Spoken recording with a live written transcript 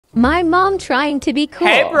My mom trying to be cool.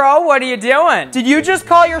 Hey bro, what are you doing? Did you just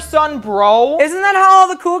call your son bro? Isn't that how all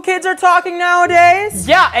the cool kids are talking nowadays?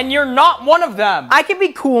 Yeah, and you're not one of them. I can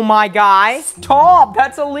be cool, my guy. Stop,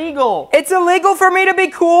 that's illegal. It's illegal for me to be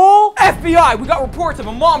cool? FBI, we got reports of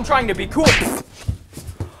a mom trying to be cool.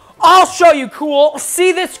 I'll show you cool.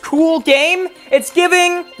 See this cool game? It's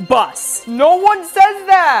giving bus. No one says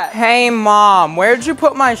that. Hey mom, where'd you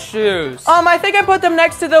put my shoes? I think I put them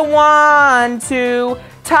next to the 1, 2,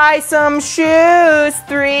 tie some shoes,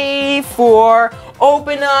 3, 4,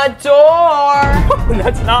 open a door.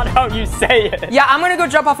 That's not how you say it. Yeah, I'm gonna go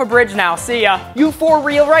jump off a bridge now. See ya. You for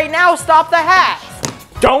real right now? Stop the hat.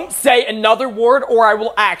 Don't say another word or I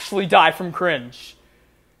will actually die from cringe.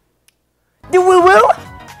 Woo-woo?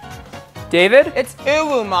 David? It's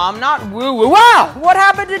ooh-woo, Mom, not woo-woo. Wow! What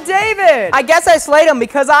happened to David? I guess I slayed him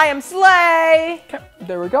because I am Slay. Okay,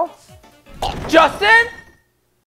 there we go. Justin?